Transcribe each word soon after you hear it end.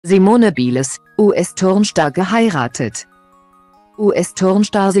Simone Biles, US-Turnstar geheiratet.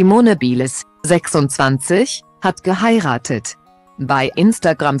 US-Turnstar Simone Biles, 26, hat geheiratet. Bei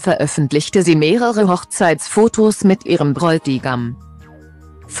Instagram veröffentlichte sie mehrere Hochzeitsfotos mit ihrem Bräutigam.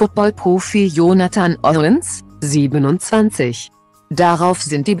 Football-Profi Jonathan Owens, 27. Darauf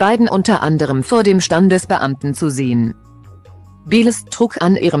sind die beiden unter anderem vor dem Standesbeamten zu sehen. Biles trug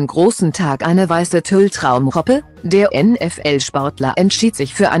an ihrem großen Tag eine weiße Tülltraumroppe, der NFL-Sportler entschied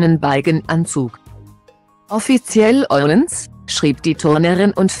sich für einen Beigenanzug. Offiziell Owens, schrieb die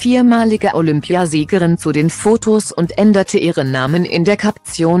Turnerin und viermalige Olympiasiegerin zu den Fotos und änderte ihren Namen in der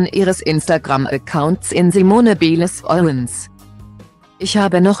Kaption ihres Instagram-Accounts in Simone Biles Owens. Ich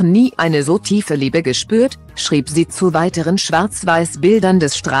habe noch nie eine so tiefe Liebe gespürt, schrieb sie zu weiteren Schwarz-Weiß-Bildern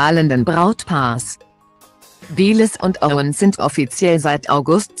des strahlenden Brautpaars. Biles und Owens sind offiziell seit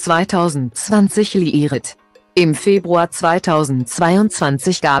August 2020 liiert. Im Februar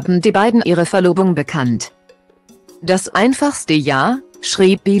 2022 gaben die beiden ihre Verlobung bekannt. Das einfachste Jahr,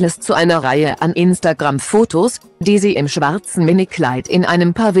 schrieb Biles zu einer Reihe an Instagram-Fotos, die sie im schwarzen Minikleid in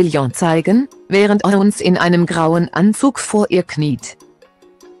einem Pavillon zeigen, während Owens in einem grauen Anzug vor ihr kniet.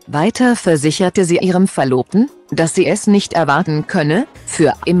 Weiter versicherte sie ihrem Verlobten, dass sie es nicht erwarten könne,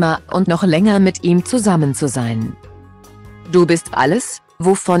 für immer und noch länger mit ihm zusammen zu sein. Du bist alles,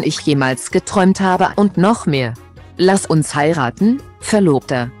 wovon ich jemals geträumt habe und noch mehr. Lass uns heiraten,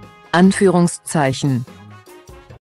 Verlobter. Anführungszeichen.